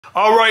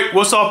Alright,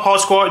 what's up,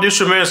 HawkSquad? This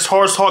your man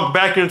TaurusHawk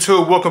back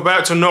into it. Welcome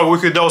back to another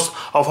weekly dose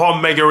of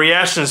HawkBanger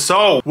reactions.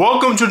 So,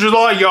 welcome to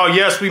July, y'all.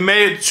 Yes, we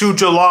made it to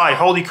July.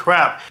 Holy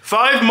crap.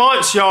 5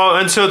 months, y'all,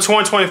 until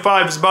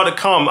 2025 is about to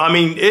come. I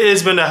mean, it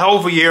has been a hell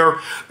of a year.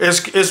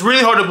 It's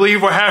really hard to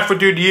believe we're halfway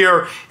through the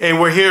year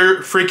and we're here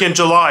freaking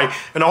July.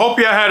 And I hope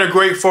y'all had a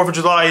great 4th of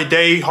July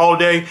day,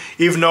 holiday,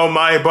 even though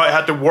my butt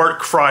had to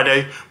work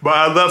Friday. But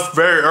I left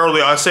very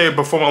early. I say it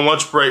before my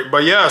lunch break.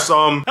 But yes,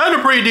 I had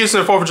a pretty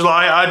decent 4th of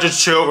July. I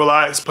just chilled,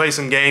 relax, play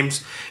some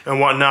games and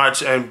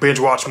whatnot, and binge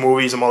watch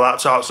movies on my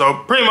laptop.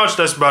 So pretty much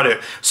that's about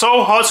it.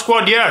 So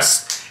HawkSquad,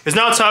 yes, it's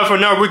now time for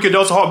another weekly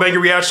dose of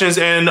HawkBanger reactions,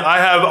 and I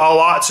have a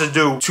lot to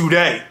do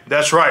today.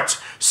 That's right.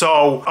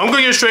 So I'm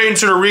gonna get straight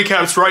into the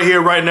recaps right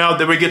here, right now,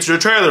 then we get to the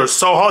trailers.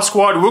 So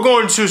HawkSquad, we're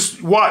going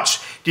to watch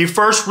the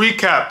first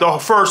recap, the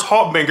first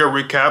HawkBanger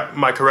recap,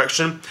 my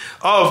correction,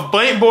 of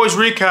BlankBoy's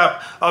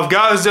recap of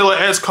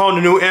Godzilla Kong: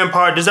 The New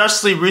Empire. This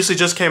actually recently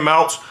just came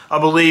out, I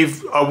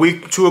believe a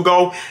week or two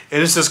ago,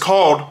 and this is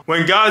called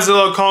When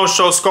Godzilla Kong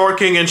Showed SKAR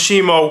King and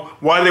Shimo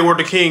Why They Were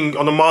the King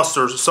on the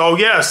Monsters. So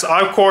yes,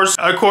 of course,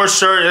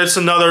 sure, it's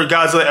another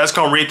Godzilla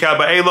Kong recap,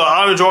 but hey look,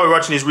 I enjoy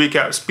watching these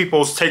recaps,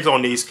 people's takes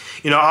on these.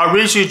 You know, I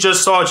recently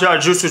just saw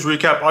Jutsu's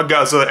recap on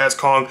Godzilla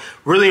Kong,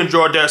 really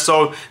enjoyed that,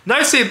 so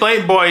nice to see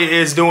BlankBoy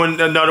is doing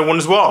another one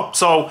as well.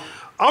 So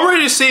I'm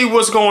ready to see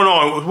what's going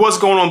on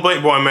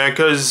BlankBoy, man,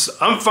 because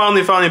I'm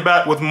finally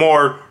back with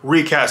more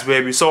recaps,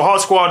 baby. So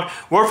HawkSquad,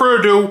 without further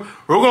ado,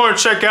 we're going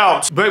to check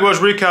out BlankBoy's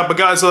recap of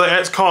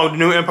Godzilla Kong: The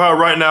New Empire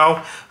right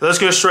now. Let's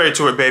get straight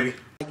to it, baby.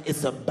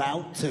 It's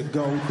about to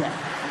go down.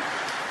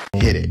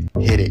 Hit it,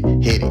 hit it,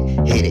 hit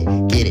it, hit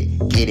it, get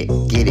it, get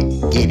it, get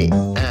it, get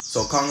it.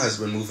 So Kong has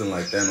been moving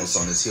like Thanos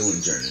on his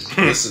healing journey.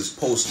 This is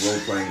post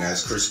role-playing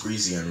as Chris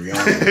Greasy and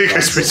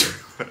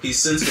Rihanna. He's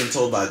since been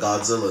told by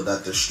Godzilla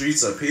that the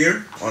streets up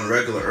here on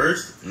regular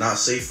Earth not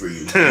safe for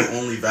you. You're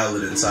only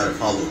valid inside of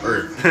Hollow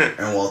Earth.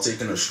 And while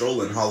taking a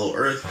stroll in Hollow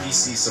Earth, he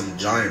sees some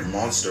giant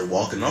monster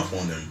walking up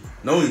on him.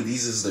 Knowing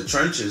these is the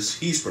trenches,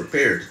 he's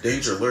prepared.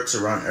 Danger lurks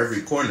around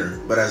every corner,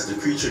 but as the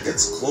creature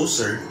gets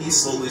closer, he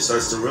slowly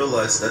starts to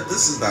realize that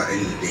this is not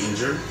any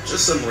danger,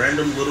 just some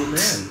random little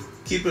man.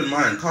 Keep in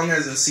mind, Kong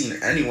hasn't seen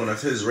anyone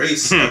of his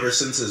race ever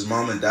since his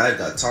mom and dad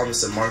got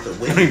Thomas and Martha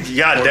Wade. Poor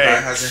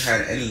guy hasn't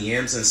had any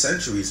yams in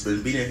centuries,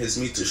 been beating his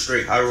meat to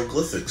straight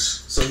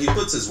hieroglyphics. So he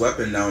puts his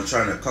weapon down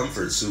trying to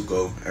comfort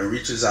Zuko and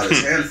reaches out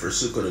his hand for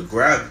Zuko to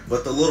grab,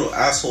 but the little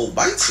asshole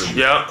bites him.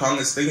 Kong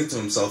is thinking to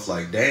himself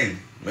like, dang,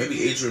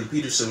 maybe Adrian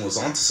Peterson was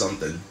onto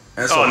something.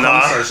 And so Kong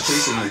starts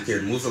chasing the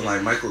kid, moving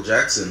like Michael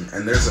Jackson,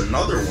 and there's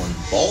another one,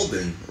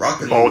 balding,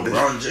 rocking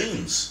LeBron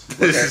James.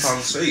 Look at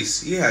Kong's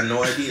face. He had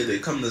no idea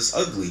they'd come this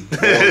ugly.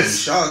 While in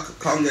shock,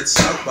 Kong gets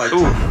stopped by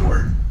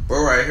Thor.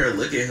 Bro right here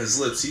licking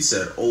his lips, he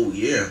said, oh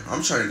yeah,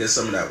 I'm trying to get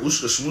some of that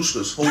ooshka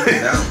shmooshkas, hold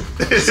him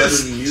down.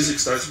 Suddenly music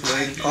starts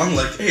playing, Kong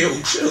like, hey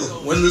yo, chill,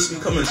 when this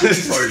become a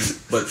booty party?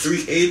 But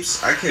 3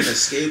 apes, I can't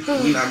escape,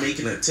 we not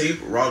making a tape,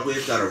 Rod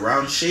Wave got a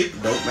round shape,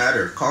 don't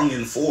matter, Kong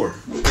in 4.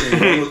 Hitting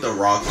one with the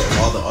rock, and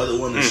while the other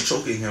one is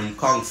choking him,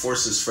 Kong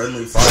forces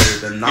friendly fire,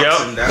 then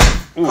knocks him down.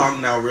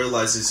 Kong now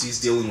realizes he's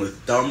dealing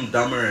with Dumb,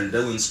 Dumber, and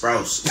Dylan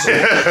Sprouse, so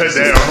he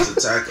focuses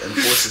attack and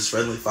forces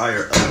friendly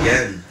fire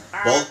again.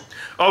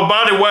 Oh,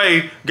 by the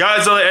way,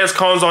 Godzilla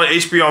Kong's on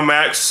HBO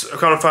Max. I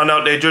kind of found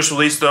out they just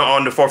released it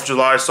on the 4th of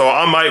July, so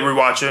I might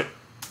rewatch it.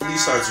 He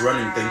starts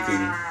running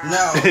thinking,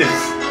 no,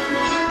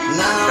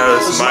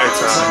 it's my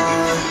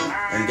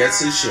time. And gets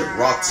his shit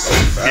rocked so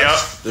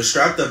fast. The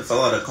strap that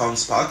fell out of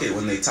Kong's pocket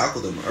when they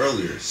tackled him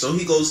earlier. So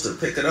he goes to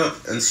pick it up,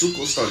 and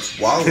Zuko starts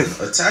wilding,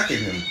 attacking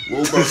him.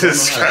 Little bro don't know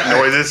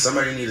how to act.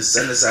 Somebody need to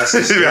send his ass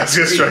to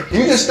straight.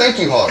 You just think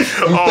you hard. You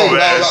think all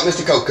about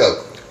Mr.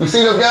 Coco. You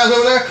see those guys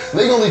over there?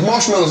 They gonna leave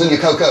marshmallows in your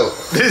cocoa.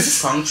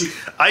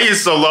 I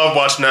used to love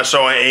watching that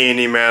show on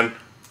A&E, man.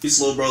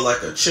 He's little bro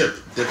like a chip,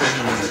 dipping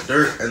him in the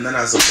dirt, and then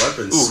as a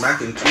weapon,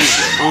 smacking through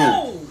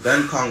him.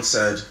 Then Kong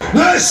said,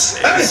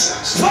 "This is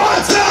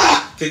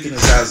Sparta!" Kicking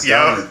his ass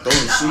down and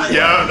throwing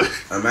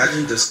Zuko.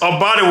 Imagine this. Oh,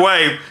 by the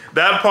way,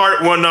 that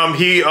part when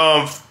he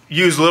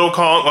used Little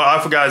Kong, well, I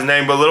forgot his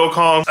name, but Little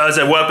Kong as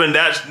a weapon,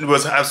 that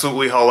was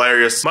absolutely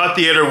hilarious. My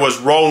theater was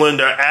rolling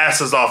their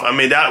asses off. I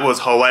mean, that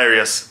was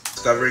hilarious.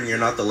 Discovering you're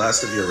not the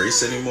last of your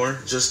race anymore,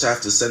 just to have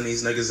to send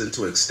these niggas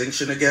into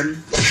extinction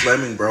again,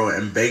 slamming bro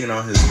and banging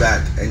on his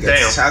back, and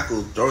gets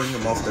tackled, throwing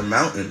him off the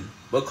mountain.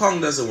 But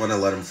Kong doesn't want to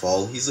let him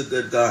fall. He's a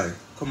good guy.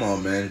 Come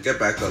on, man, get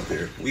back up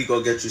here. We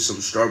go get you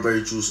some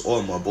strawberry juice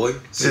oil, my boy.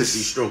 60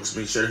 strokes,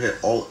 make sure to hit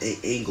all 8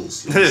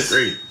 angles. You'll be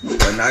straight.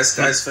 But nice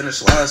guys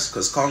finish last,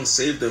 because Kong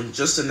saved him,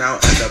 just to now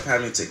end up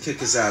having to kick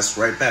his ass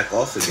right back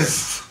off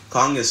again.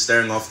 Kong is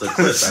staring off the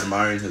cliff,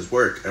 admiring his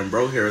work, and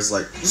bro here is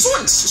like,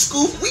 Zoinks,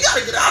 Scoop, we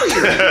gotta get out of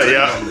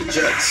here. On the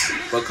jets.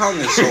 But Kong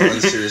is so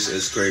unserious,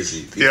 it's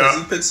crazy, because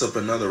he picks up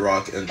another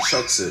rock and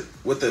chucks it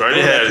with a throw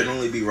that can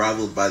only be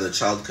rivaled by the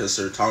child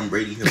kisser Tom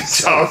Brady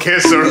himself.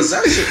 Because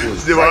that shit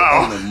was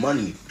right on the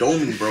money,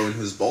 doming bro in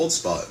his bald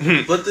spot.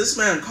 But this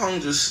man Kong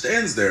just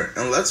stands there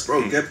and lets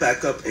bro get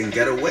back up and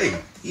get away.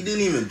 He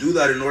didn't even do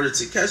that in order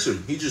to catch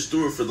him. He just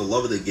threw it for the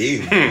love of the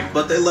game.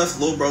 But they left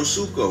Lil Bro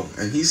Suko,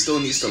 and he still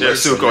needs to learn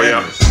some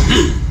manners.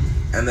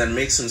 And then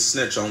makes him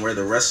snitch on where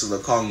the rest of the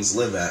Kongs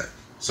live at.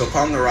 So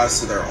Kong arrives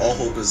to their all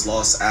hope is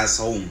lost ass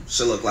home.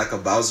 Shit look like a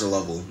Bowser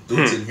level.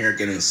 Dude's in here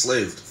getting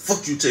enslaved.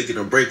 Fuck you taking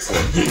a break for.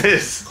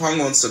 Kong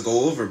wants to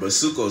go over, but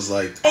Suko's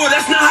like, oh,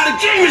 that's not how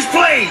the game is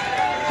played!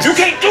 You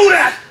can't do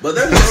that! But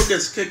then Bro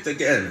gets kicked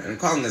again, and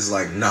Kong is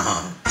like,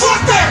 nah.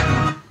 Fuck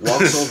that!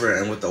 Walks over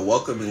and with a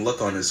welcoming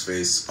look on his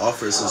face,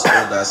 offers his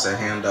old ass a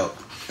hand up.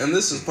 And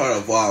this is part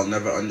of why I'll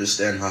never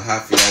understand how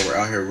half of y'all were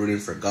out here rooting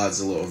for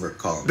Godzilla over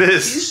Kong.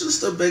 He's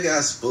just a big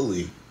ass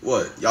bully.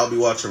 What? Y'all be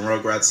watching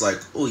Rugrats like,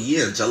 oh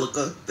yeah,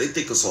 Angelica, they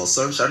think it's all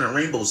sunshine and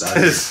rainbows out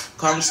here.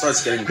 Kong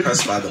starts getting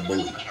pressed by the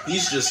bully.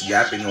 He's just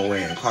yapping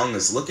away and Kong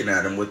is looking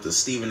at him with the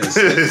Steve in his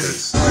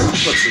face. Like,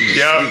 puts him to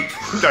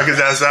sleep. Duck his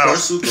ass out. Poor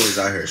Suko is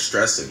out here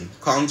stressing.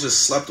 Kong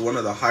just slept one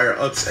of the higher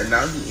ups and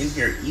now he in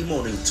here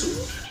emoting too.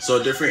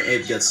 So a different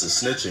ape gets to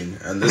snitching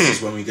and this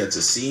is when we get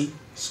to see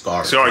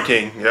SKAR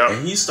King, yeah.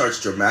 And he starts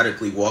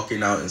dramatically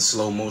walking out in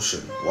slow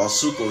motion while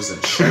Suko is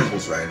in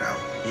shambles right now.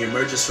 He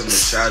emerges from the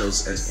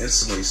shadows and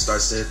instantly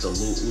starts to hit the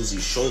Lil Uzi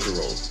shoulder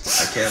roll.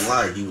 I can't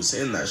lie, he was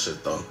hitting that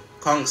shit though.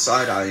 Kong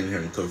side-eyeing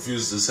him,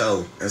 confused as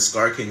hell, and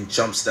SKAR King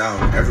jumps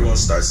down, everyone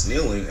starts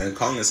kneeling, and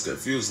Kong is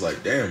confused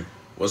like, damn,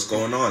 what's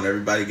going on?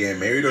 Everybody getting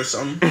married or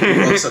something? He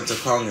walks up to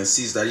Kong and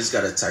sees that he's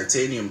got a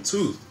titanium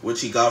tooth,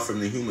 which he got from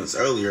the humans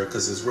earlier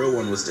because his real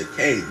one was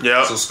decayed.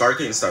 So SKAR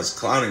King starts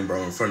clowning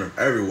Bro in front of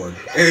everyone.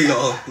 Hey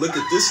y'all, look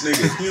at this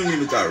nigga, he don't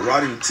even got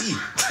rotting teeth.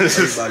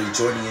 Everybody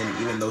joining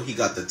in even though he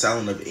got the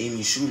talent of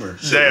Amy Schumer.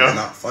 Shit was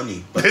not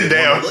funny, but they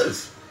wanna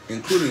live.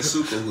 Including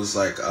Suko who's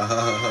like,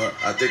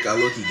 I think I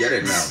look, you get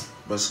it now.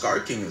 But SKAR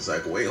King is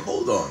like, wait,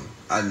 hold on.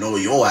 I know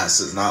your ass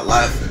is not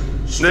laughing.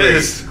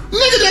 Nigga,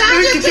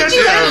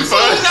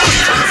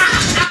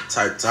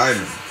 type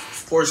timing.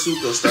 Poor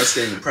Suko starts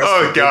getting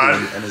pressed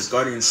and his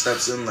guardian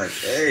steps in like,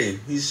 hey,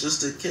 he's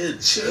just a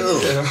kid, chill.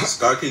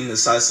 SKAR King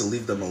decides to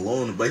leave them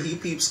alone, but he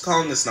peeps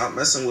Kong is not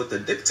messing with the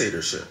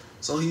dictatorship.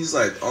 So he's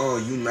like, oh,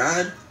 you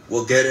mad?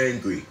 Well, get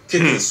angry.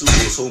 Kicking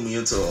Suko's homie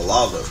into the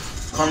lava.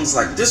 Kong's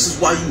like, this is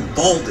why you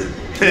balding.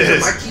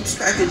 My Keeps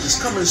package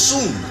is coming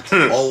soon.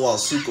 All while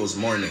Suko's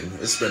mourning.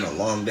 It's been a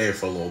long day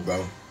for Lil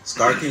Bro.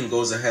 SKAR King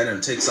goes ahead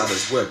and takes out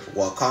his whip,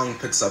 while Kong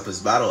picks up his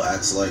battle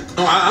axe like,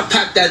 oh, I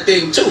packed that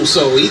thing too,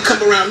 so you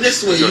come around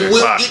this way, you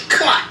will get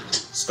caught.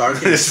 SKAR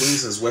King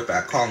swings his whip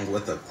at Kong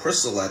with a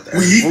crystal at the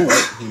end,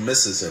 but he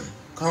misses him.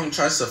 Kong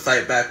tries to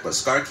fight back, but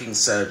SKAR King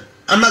said,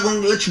 I'm not gonna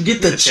let you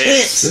get the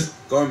chance.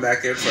 Going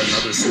back in for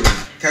another swing,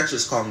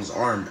 catches Kong's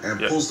arm and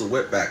pulls the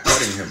whip back,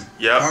 cutting him.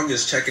 Kong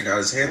is checking out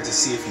his hand to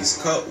see if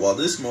he's cut, while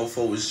this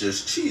mofo is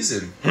just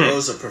cheesing.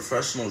 Bro's a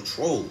professional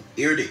troll.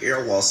 Ear to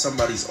ear while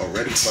somebody's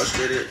already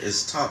frustrated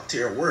is top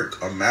tier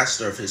work, a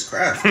master of his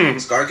craft.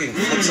 SKAR King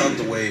flips out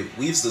the way,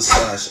 weaves the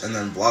slash, and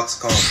then blocks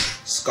Kong.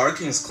 SKAR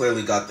King's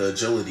clearly got the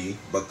agility,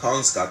 but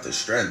Kong's got the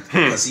strength,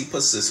 because he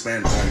puts this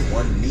man on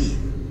one knee.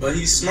 But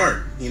he's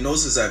smart. He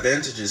knows his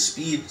advantage is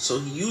speed,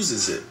 so he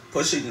uses it,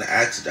 pushing the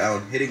axe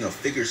down, hitting a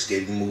figure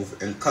skating move,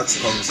 and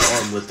cuts Kong's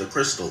arm with the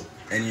crystal.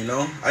 And you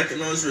know, I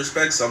can always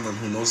respect someone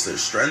who knows their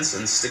strengths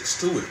and sticks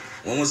to it.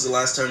 When was the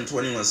last time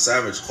 21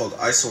 Savage called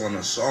ISO on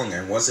a song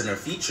and wasn't a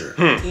feature?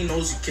 He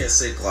knows you can't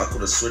say Glock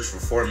with a switch for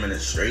 4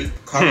 minutes straight.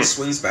 Kong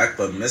swings back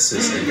but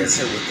misses and gets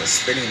hit with a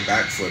spinning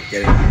backflip,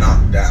 getting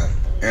knocked down.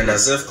 And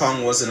as if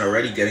Kong wasn't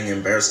already getting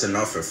embarrassed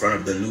enough in front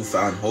of the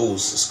newfound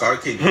hoes, SKAR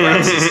King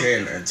grabs his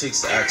hand and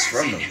takes the axe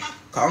from him.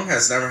 Kong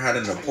has never had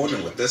an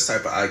opponent with this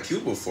type of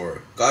IQ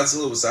before.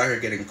 Godzilla was out here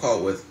getting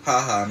caught with,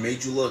 haha,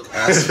 made you look,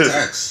 ass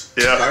attacks.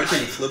 SKAR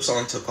King flips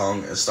onto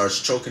Kong and starts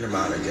choking him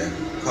out again.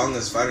 Kong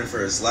is fighting for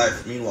his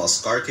life, meanwhile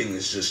SKAR King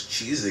is just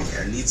cheesing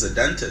and needs a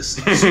dentist.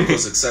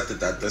 Suko's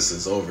accepted that this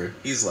is over.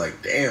 He's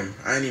like, damn,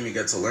 I didn't even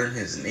get to learn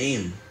his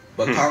name.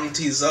 But Kong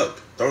tees up,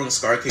 throwing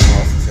SKAR King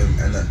off of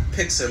him, and then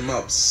picks him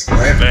up,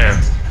 slamming him.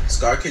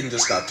 SKAR King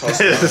just got tossed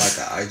around like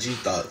an IG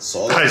thought, so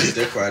all of his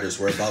dick riders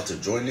were about to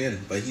join in,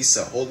 but he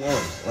said, hold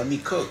on, let me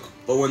cook.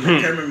 But when the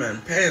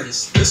cameraman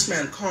pans, this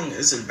man Kong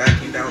isn't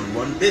backing down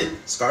one bit.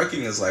 SKAR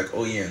King is like,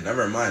 oh yeah,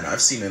 never mind,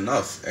 I've seen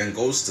enough, and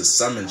goes to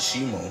summon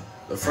Shimo.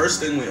 The first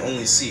thing we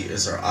only see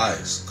is her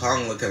eyes,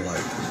 Kong looking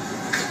like,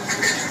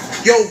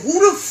 yo,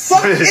 who the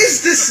fuck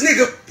is this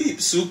nigga? Peep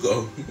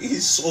Suko.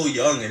 He's so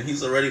young and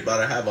he's already about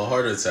to have a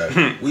heart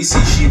attack. We see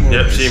Shimo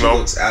and she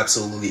looks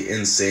absolutely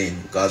insane.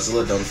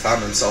 Godzilla done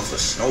found himself a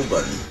snow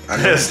bunny. I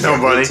know he's not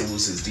going to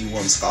lose his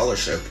D1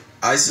 scholarship.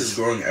 Ice is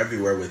growing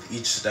everywhere with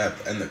each step,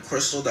 and the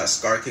crystal that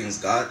SKAR King's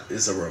got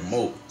is a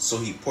remote, so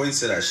he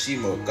points it at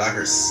Shimo, got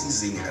her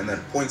seizing, and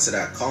then points it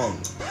at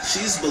Kong.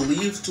 She's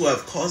believed to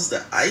have caused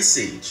the Ice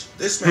Age.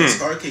 This man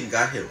SKAR King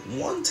got hit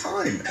one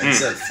time and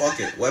said, fuck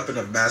it, weapon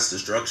of mass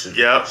destruction.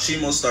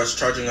 Shimo starts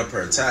charging up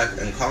her attack,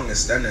 and Kong is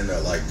standing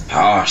there like,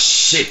 ah,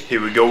 shit, here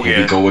we go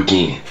again.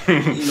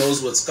 He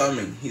knows what's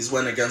coming. He's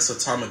went against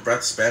Atomic Breath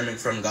spamming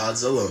from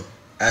Godzilla.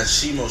 as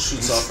Shimo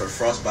shoots off her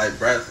frostbite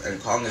breath and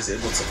Kong is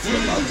able to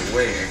flip out the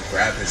way and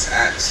grab his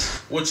axe,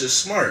 which is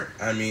smart.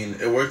 I mean,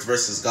 it worked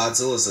versus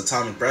Godzilla's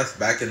atomic breath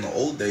back in the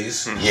old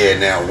days. Yeah,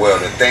 now, well,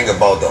 the thing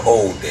about the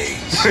old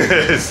days,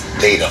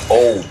 they the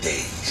old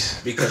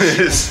days. Because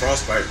Shimo's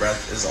frostbite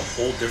breath is a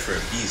whole different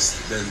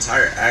beast. The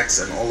entire axe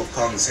and all of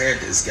Kong's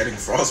hand is getting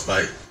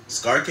frostbite.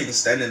 SKAR King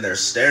standing there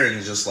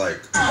staring just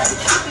like,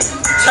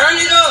 turn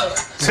it up!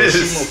 So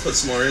Shimo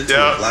puts more into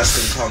it,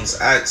 blasting Kong's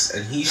axe,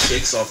 and he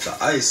shakes off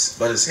the ice,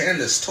 but his hand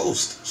is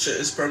toast. Shit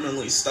is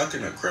permanently stuck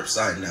in a crypt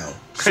sign now.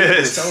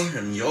 Shimo's telling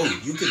him, yo,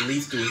 you can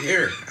leave through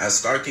here, as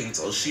SKAR King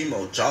tells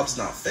Shimo, job's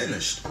not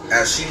finished.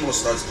 As Shimo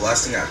starts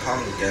blasting at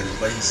Kong again,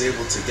 but he's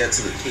able to get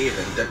to the cave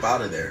and dip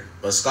out of there.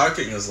 But SKAR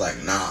King is like,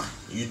 nah.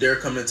 You dare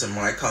come into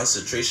my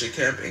concentration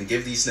camp and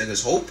give these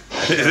niggas hope?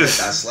 I can't let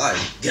that slide.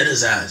 Get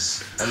his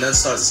ass. And then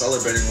start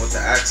celebrating with the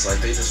axe like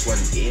they just won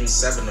Game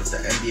 7 of the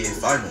NBA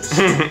Finals.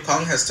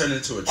 Kong has turned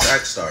into a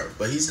track star,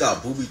 but he's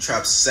got booby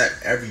traps set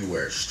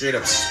everywhere, straight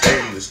up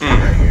sparing this dude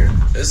right here.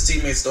 His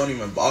teammates don't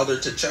even bother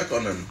to check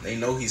on him. They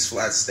know he's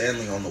flat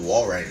standing on the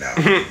wall right now.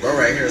 Bro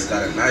right here has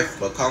got a knife,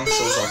 but Kong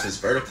shows off his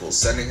vertical,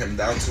 sending him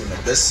down to an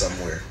abyss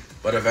somewhere.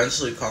 But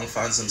eventually Kong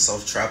finds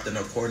himself trapped in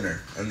a corner,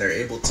 and they're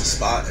able to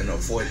spot and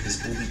avoid his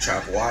booby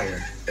trap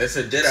wire. If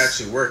it did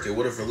actually work, it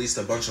would have released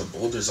a bunch of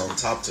boulders on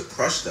top to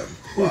crush them.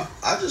 But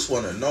I just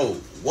want to know,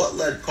 what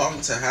led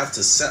Kong to have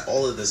to set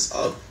all of this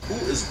up? Who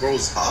is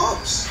bro's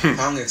Hobbs?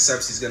 Kong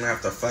accepts he's gonna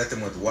have to fight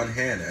them with one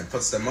hand and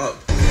puts them up.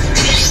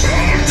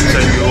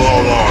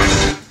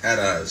 Head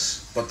ass.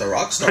 But the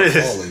rocks start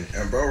falling,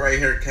 and bro right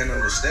here can't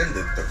understand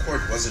it. The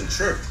cord wasn't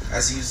tripped,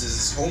 as he uses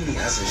his homie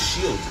as a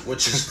shield,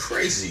 which is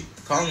crazy.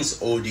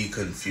 Kong's OD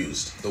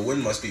confused. The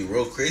wind must be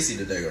real crazy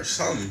today or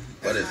something,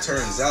 but it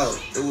turns out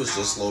it was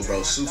just low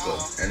bro super,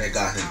 and it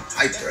got him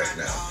hyped right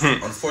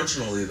now.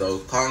 Unfortunately though,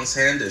 Kong's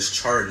hand is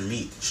charred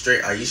meat,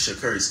 straight Aisha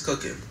Curry's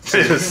cooking.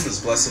 So his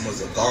blessing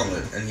was a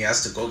gauntlet, and he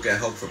has to go get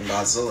help from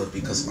Godzilla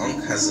because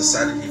Unk has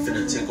decided he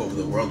finna take over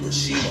the world with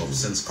Shimo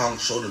since Kong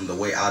showed him the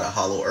way out of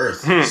Hollow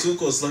Earth.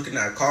 Zuko's looking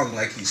at Kong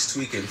like he's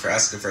tweaking for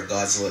asking for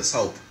Godzilla's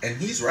help, and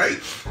he's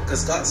right,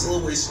 because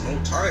Godzilla wastes no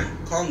time.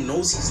 Kong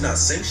knows he's not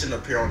sanctioned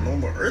up here on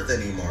normal Earth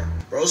anymore.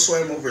 Bro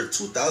swam over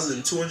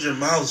 2,200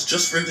 miles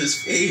just for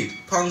this fade.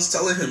 Kong's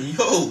telling him,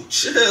 yo,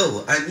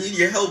 chill, I need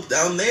your help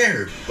down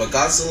there. But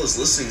Godzilla's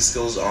listening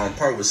skills are on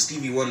par with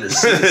Stevie Wonder's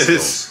singing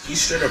skills. He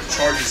straight up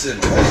charges in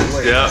all the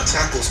way and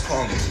tackles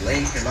Kong,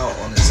 laying him out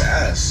on his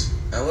ass.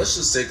 Now let's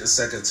just take a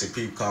second to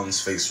peep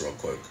Kong's face real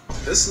quick.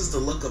 This is the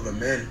look of a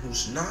man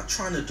who's not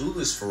trying to do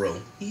this for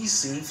real. He's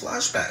seen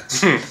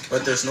flashbacks.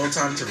 But there's no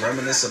time to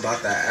reminisce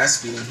about that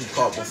ass beating he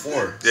caught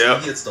before. So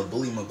he hits the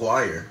bully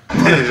Maguire.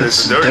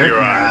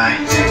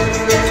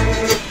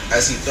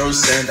 As he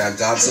throws sand at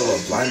Godzilla,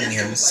 blinding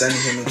him,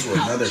 sending him into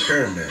another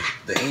pyramid.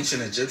 The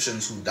ancient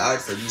Egyptians who died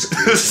for these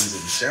creations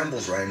in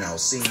shambles right now,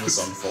 seeing this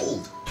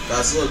unfold.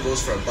 Godzilla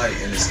goes for a bite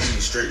and is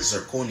eating straight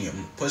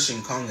zirconium,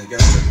 pushing Kong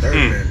against the third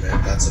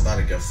pyramid that's about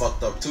to get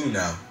fucked up too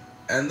now.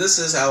 And this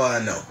is how I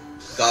know.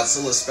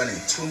 Godzilla's spending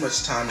too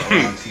much time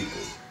around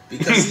people.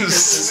 Because he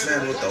hits this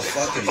man with the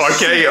fucking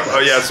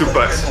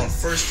suplex on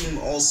first team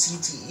all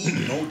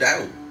CTE, no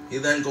doubt. He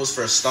then goes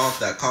for a stomp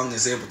that Kong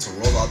is able to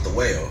roll out the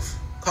way of.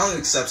 Kong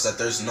accepts that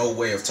there's no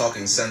way of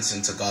talking sense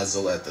into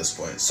Godzilla at this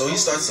point, so he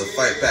starts to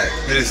fight back,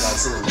 hitting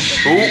Godzilla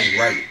with a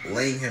right,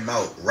 laying him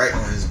out right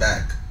on his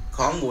back.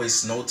 Kong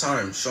wastes no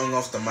time, showing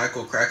off the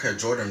Michael Crackhead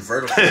Jordan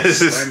vertical,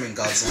 slamming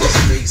Godzilla's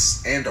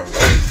face and a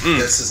right.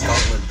 Gets his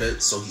gauntlet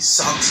bit, so he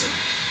socks him.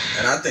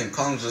 And I think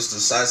Kong just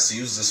decides to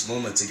use this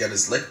moment to get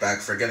his lick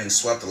back for getting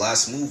swept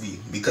last movie,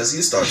 because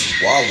he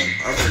starts wilding.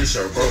 I'm pretty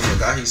sure bro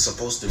forgot he's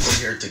supposed to be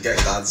here to get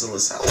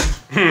Godzilla's help.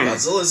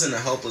 Godzilla's in a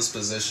helpless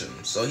position,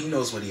 so he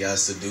knows what he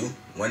has to do.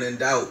 When in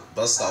doubt,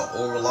 bust out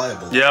all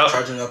reliable,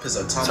 charging up his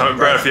atomic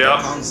breath.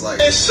 Kong's like,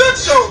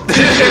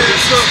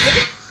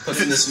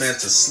 putting this man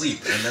to sleep,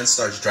 and then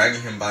starts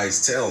dragging him by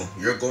his tail.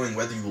 You're going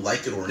whether you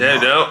like it or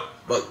not.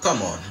 But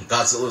come on,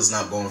 Godzilla's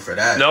not going for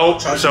that.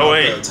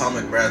 The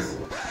atomic breath.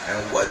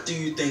 And what do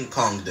you think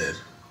Kong did?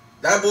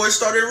 That boy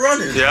started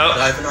running,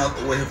 diving out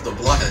the way of the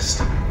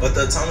blast. But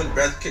the atomic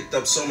breath kicked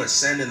up so much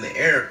sand in the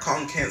air,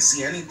 Kong can't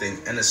see anything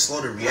and is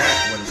slow to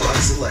react when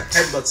Godzilla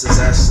headbutts his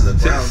ass to the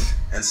ground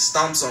and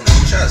stomps on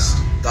his chest.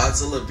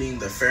 Godzilla, being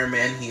the fair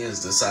man he is,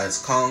 decides,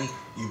 Kong,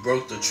 you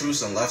broke the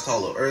truce and left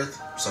Hollow Earth,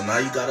 so now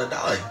you gotta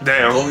die.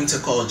 Going to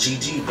call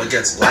GG, but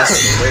gets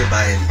blasted away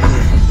by an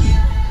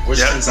EMP, which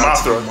turns out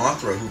to be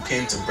Mothra, who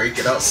came to break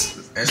it up.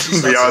 And she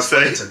starts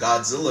explaining to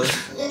Godzilla,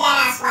 you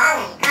better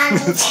swallow. Kong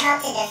needs your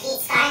help to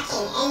defeat SKAR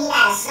King, and you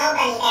got a snow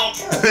bunny there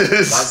too.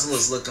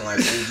 Godzilla's looking like,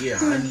 oh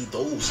yeah, I need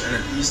those, and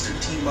agrees to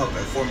team up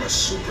and form a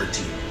super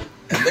team.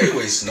 And they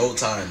waste no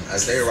time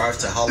as they arrive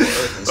to Hollow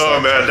Earth and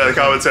start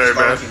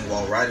SKAR King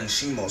while riding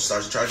Shimo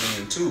starts charging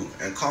him too,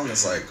 and Kong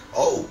is like,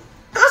 oh,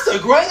 that's a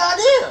great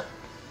idea.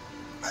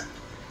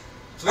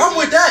 I'm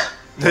with that.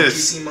 Monkey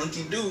see,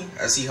 monkey do,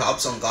 as he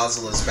hops on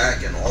Godzilla's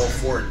back and all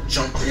four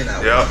jump in at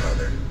one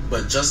another.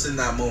 But just in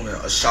that moment,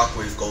 a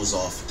shockwave goes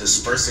off,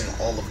 dispersing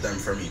all of them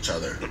from each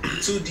other.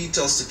 2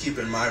 details to keep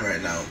in mind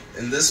right now.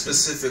 In this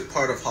specific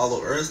part of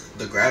Hollow Earth,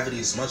 the gravity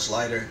is much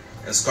lighter,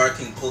 and Scar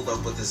King pulled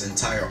up with his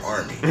entire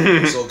army.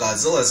 So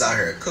Godzilla's out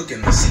here cooking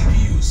the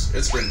CPUs.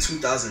 It's been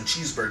 2,000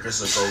 cheeseburgers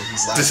ago.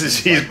 He's like, this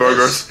is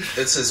cheeseburgers. Like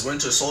it's his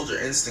winter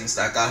soldier instincts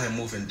that got him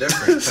moving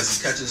different,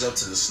 because he catches up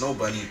to the snow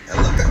bunny, and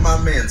look at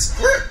my man's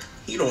grip.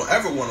 He don't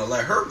ever want to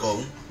let her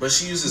go, but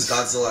she uses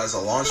Godzilla as a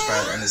launch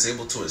pad and is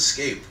able to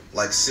escape.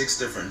 Like 6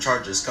 different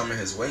charges coming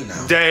his way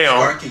now. Damn.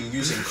 Scar King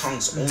using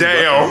Kong's own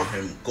weapon on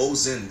him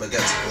goes in but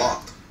gets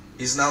blocked.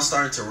 He's now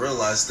starting to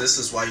realize this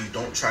is why you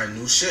don't try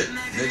new shit.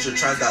 Ninja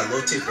tried that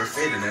low taper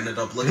fade and ended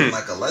up looking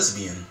like a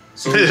lesbian.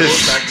 So he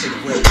goes back to the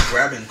whip,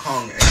 grabbing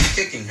Kong and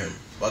kicking him.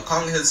 But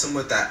Kong hits him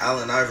with that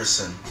Allen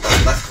Iverson,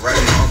 that left-right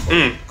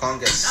combo. Kong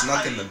gets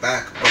snuck in the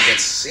back, but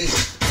gets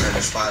saved,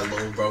 managed by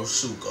low bro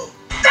Suko.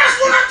 That's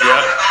what I'm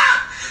talking about!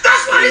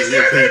 That's what he's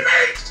giving me!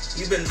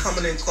 You've been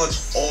coming in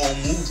clutch all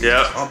movie.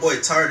 My boy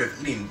tired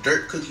of eating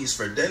dirt cookies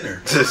for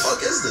dinner. What the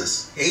fuck is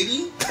this?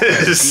 Haiti?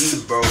 And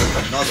Beans bro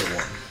with another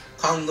one.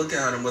 Kong looking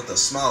at him with a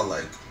smile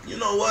like, you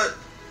know what?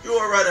 You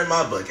were right in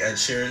my book, Ed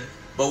Sheeran.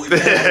 But we pull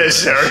over.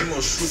 Shimo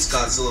shoots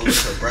Godzilla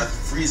with her breath,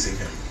 freezing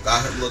him.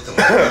 Got him looking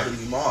like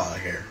Ebony Maw out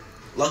here.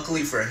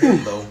 Luckily for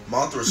him though,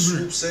 Mothra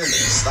swoops in and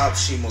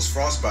stops Shimo's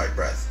frostbite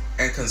breath.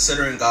 And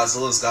considering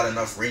Godzilla's got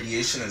enough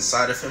radiation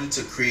inside of him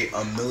to create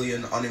a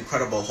million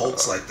unincredible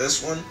Hulks like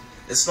this one,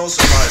 it's no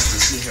surprise to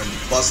see him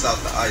bust out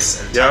the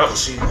ice and tackle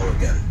Shimo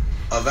again.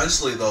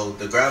 Eventually though,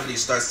 the gravity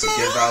starts to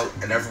give out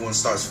and everyone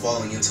starts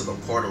falling into the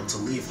portal to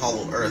leave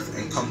Hollow Earth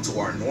and come to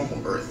our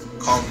normal Earth,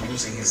 Kong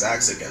using his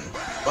axe again.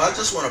 But I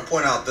just want to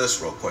point out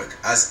this real quick.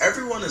 As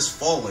everyone is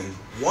falling,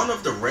 one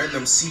of the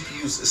random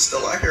CPUs is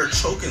still out here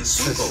choking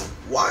Suko.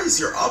 Why is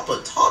your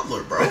Appa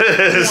toddler, bro? You want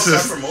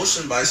that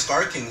promotion by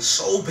Scar King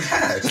so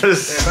bad. They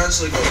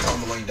eventually go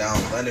tumbling down,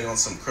 landing on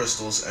some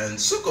crystals, and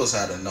Suko's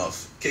had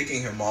enough,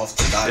 kicking him off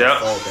to die of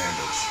fall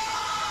damage.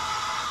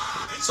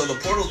 So the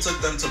portal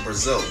took them to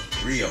Brazil,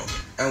 Rio,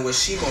 and with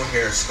Shimo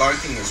here, Scar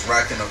King is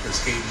racking up his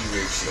KD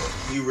ratio.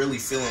 He really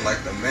feeling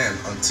like the man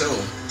until...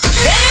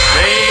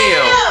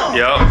 Damn!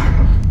 Yup.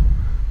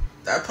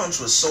 That punch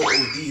was so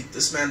OD,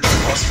 this man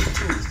done lost a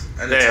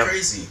tooth. And it's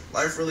crazy.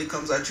 Life really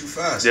comes at you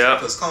fast. Yeah.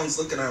 Because Kong's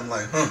looking at him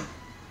like, huh,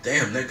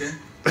 damn nigga.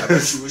 I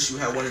bet you wish you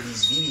had one of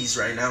these VDs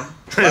right now.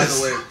 By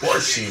the way, poor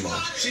Shimo.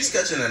 She's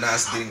catching an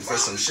ass beating for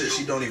some shit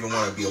she don't even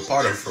want to be a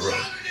part of for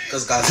real.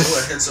 Because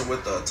Godzilla hits her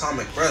with the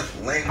atomic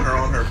breath, laying her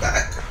on her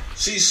back.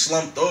 She's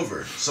slumped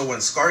over, so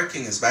when Scar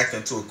King is backed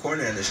into a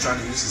corner and is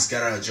trying to use his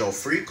get out of jail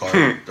free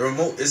card, the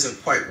remote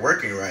isn't quite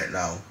working right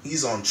now.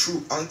 He's on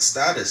true unk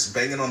status,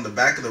 banging on the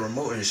back of the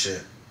remote and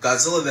shit.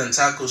 Godzilla then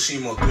tackles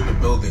Shimo through the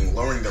building,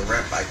 lowering the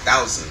ramp by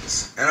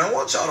thousands. And I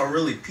want y'all to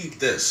really peep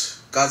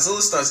this.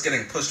 Godzilla starts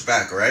getting pushed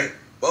back, right?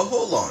 But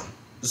hold on.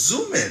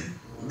 Zoom in.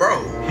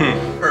 Bro,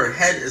 her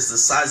head is the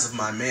size of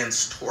my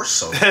man's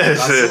torso.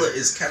 Godzilla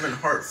is Kevin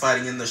Hart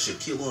fighting in the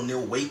Shaquille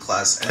O'Neal weight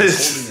class and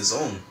is holding his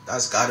own.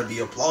 That's gotta be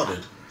applauded.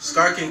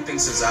 Scar King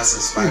thinks his ass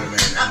is Spider-Man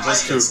and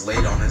just gets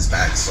laid on his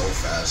back so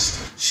fast.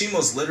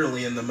 Shimo's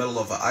literally in the middle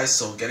of an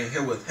ISO getting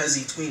hit with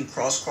Hezzy Tween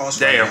cross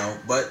right now,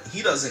 but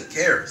he doesn't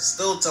care,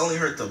 still telling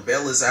her to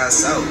bail his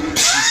ass out and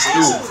she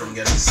saves him from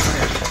getting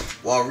slammed.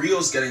 While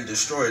Rio's getting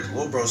destroyed,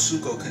 Lobro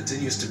Suko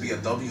continues to be a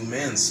W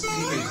man,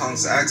 peeping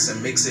Kong's axe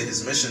and makes it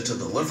his mission to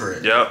deliver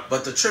it.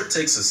 But the trip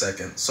takes a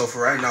second, so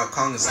for right now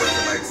Kong is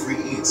looking like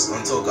free eats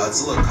until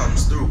Godzilla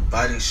comes through,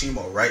 biting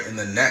Shimo right in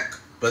the neck.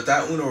 But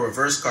that Uno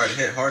reverse card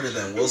hit harder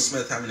than Will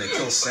Smith having to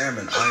kill Sam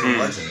in I Am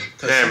Legend,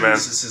 because he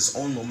uses his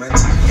own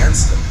momentum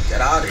against him.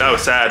 Get out of here. That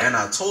was sad. And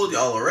I told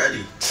y'all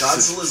already,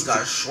 Godzilla's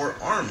got short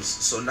arms,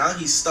 so now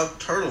he's stuck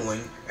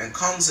turtling and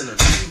comes in a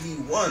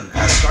 2v1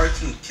 as Scar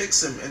King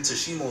kicks him into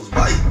Shimo's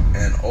bite.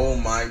 And oh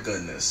my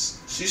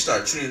goodness, she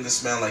started treating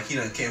this man like he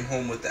done came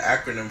home with the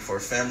acronym for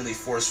Family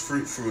Force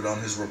Fruit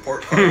on his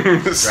report card,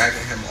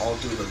 dragging him all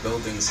through the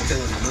buildings,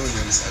 killing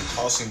millions, and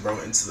tossing bro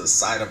into the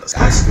side of a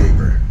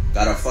skyscraper.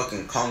 Got a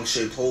fucking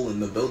Kong-shaped hole in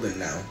the building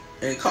now.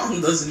 And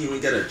Kong doesn't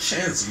even get a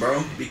chance,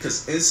 bro,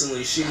 because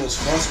instantly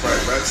Shimo's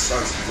frostbite breath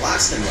starts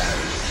blasting at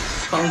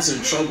him. Kong's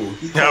in trouble.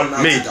 He calling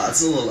out to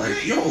Godzilla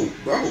like, yo,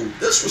 bro,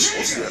 this was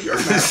supposed to be your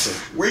master.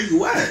 Where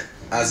you at?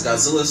 As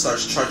Godzilla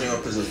starts charging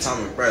up his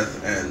atomic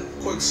breath, and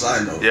quick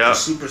side note, the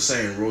Super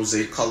Saiyan Rose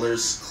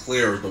colors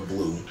clear the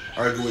blue.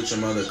 Argue with your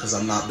mother, because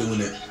I'm not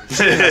doing it.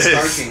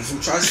 Scar King,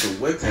 who tries to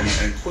whip him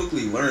and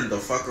quickly learn to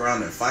fuck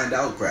around and find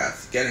out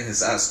Graph, getting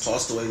his ass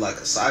tossed away like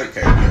a side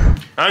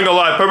character. I ain't gonna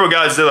lie, Purple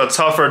Godzilla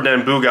tougher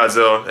than Blue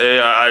Godzilla.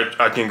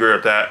 I can agree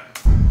with that.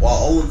 While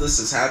all of this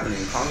is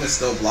happening, Kong is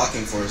still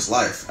blocking for his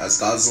life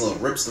as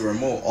Godzilla rips the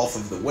remote off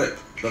of the whip.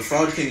 The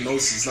Frog King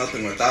knows he's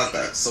nothing without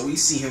that, so we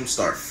see him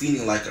start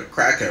feeding like a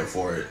crackhead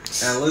for it.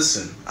 And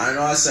listen, I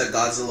know I said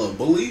Godzilla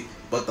bully,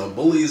 but the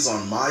bully is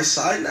on my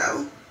side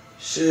now?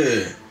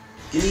 Shit.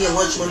 Give me your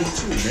lunch money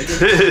too,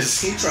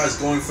 nigga. He tries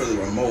going for the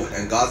remote,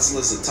 and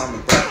Godzilla's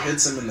atomic breath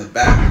hits him in the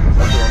back,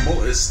 but the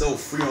remote is still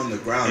free on the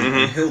ground,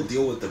 and he'll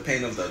deal with the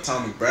pain of the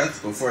atomic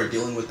breath before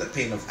dealing with the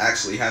pain of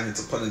actually having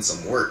to put in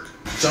some work.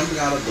 Jumping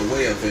out of the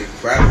way of it,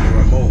 grabbing the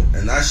remote,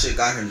 and that shit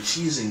got him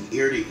cheesing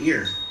ear to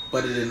ear.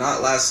 But it did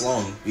not last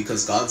long,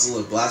 because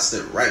Godzilla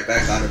blasted right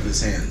back out of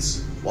his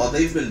hands. While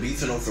they've been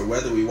beefing over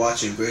whether we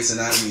watching Grey's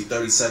Anatomy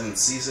 37th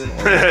season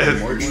or Rick and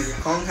Morty,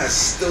 Kong has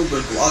still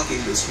been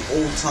blocking this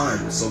whole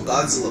time, so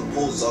Godzilla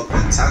pulls up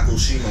and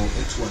tackles Shimo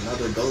into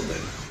another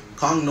building.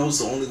 Kong knows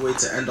the only way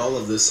to end all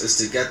of this is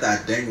to get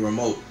that dang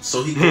remote,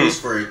 so he goes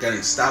for it,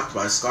 getting stopped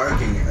by SKAR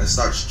King and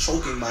starts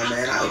choking my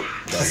man out.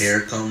 But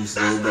here comes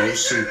Lil Bro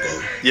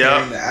Suko,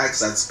 carrying the axe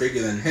that's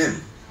bigger than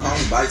him. Kong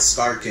bites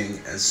SKAR King,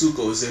 and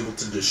Suko is able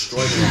to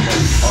destroy the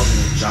remote,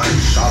 causing a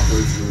giant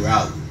shockwave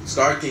throughout.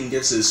 SKAR King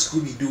gives his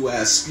Scooby-Doo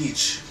ass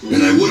speech,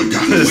 and I would have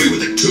gotten away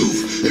with it too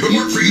if it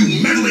weren't for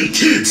you meddling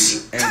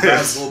kids, and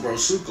grabs Lil Bro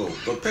Suko,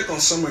 but pick on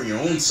someone your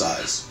own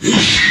size.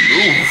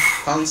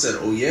 Kong said,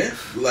 oh yeah?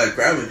 You like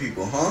grabbing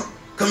people, huh?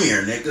 Come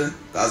here, nigga.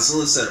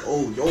 Godzilla said,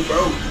 oh, yo,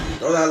 bro,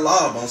 throw that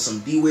lob on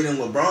some D-Wade and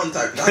LeBron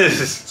type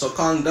diamonds. So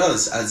Kong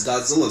does, as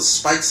Godzilla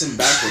spikes him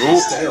back with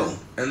his tail.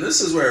 And this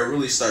is where it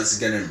really starts to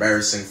get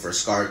embarrassing for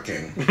SKAR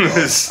King.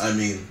 Well, I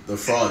mean, the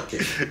Fraud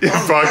King.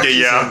 Kong catches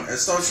him and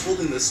starts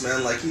holding this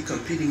man like he's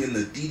competing in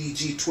the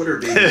DDG Twitter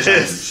baby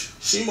challenge.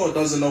 Shimo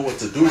doesn't know what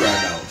to do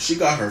right now. She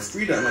got her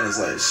freedom and is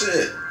like,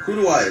 shit, who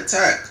do I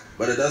attack?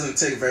 But it doesn't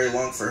take very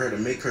long for her to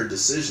make her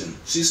decision.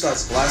 She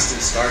starts blasting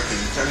SKAR King,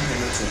 turning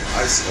him into an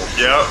icicle.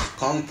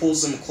 Kong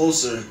pulls him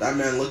closer, that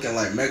man looking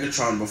like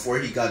Megatron before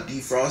he got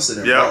defrosted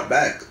and brought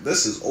back.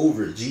 This is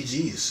over,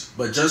 GG's.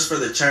 But just for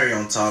the cherry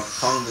on top,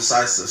 Kong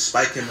decides to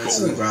spike him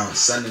into the ground,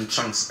 sending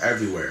chunks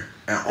everywhere.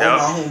 And all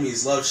my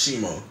homies love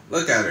Shimo.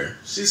 Look at her.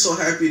 She's so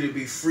happy to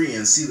be free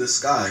and see the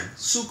sky.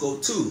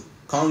 Suko too.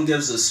 Kong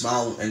gives a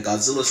smile and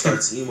Godzilla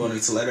starts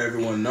emoting to let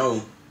everyone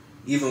know,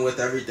 even with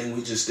everything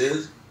we just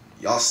did,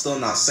 y'all still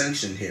not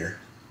sanctioned here.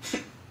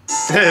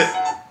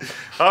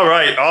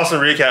 Alright, awesome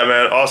recap,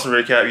 man. Awesome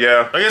recap,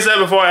 yeah. Like I said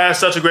before, I had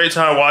such a great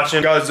time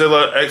watching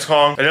Godzilla X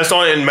Kong. And that's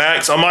on in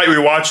Max. I might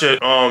rewatch it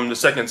the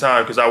second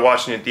time because I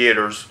watched it in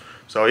theaters.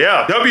 So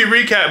yeah, W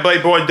recap,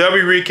 BlankBoy,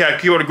 W recap.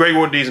 Keep on the great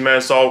with these, man.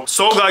 So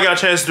glad I got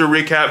a chance to do a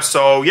recap.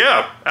 So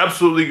yeah,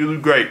 absolutely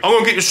great. I'm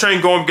gonna keep this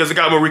train going because I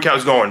got more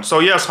recaps going.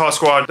 So yes,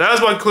 HawkSquad, that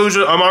is my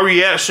conclusion on my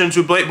reaction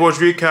to BlankBoy's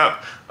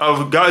recap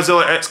of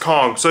Godzilla X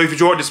Kong. So if you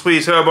enjoyed this,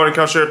 please hit that button,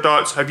 comment, share your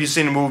thoughts. Have you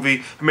seen the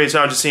movie? How many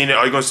times you seen it?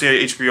 Are you gonna see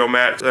it at HBO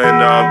Max?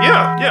 And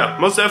yeah,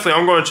 most definitely,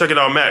 I'm gonna check it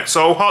out Max.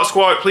 So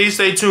HawkSquad, please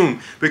stay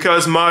tuned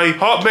because my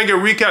HawkBanger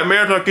recap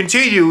marathon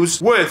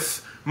continues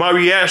with my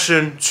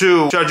reaction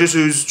to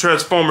Jujutsu's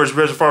Transformers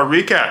Reservoir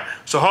recap.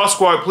 So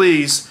HawkSquad,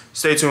 please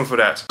stay tuned for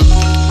that.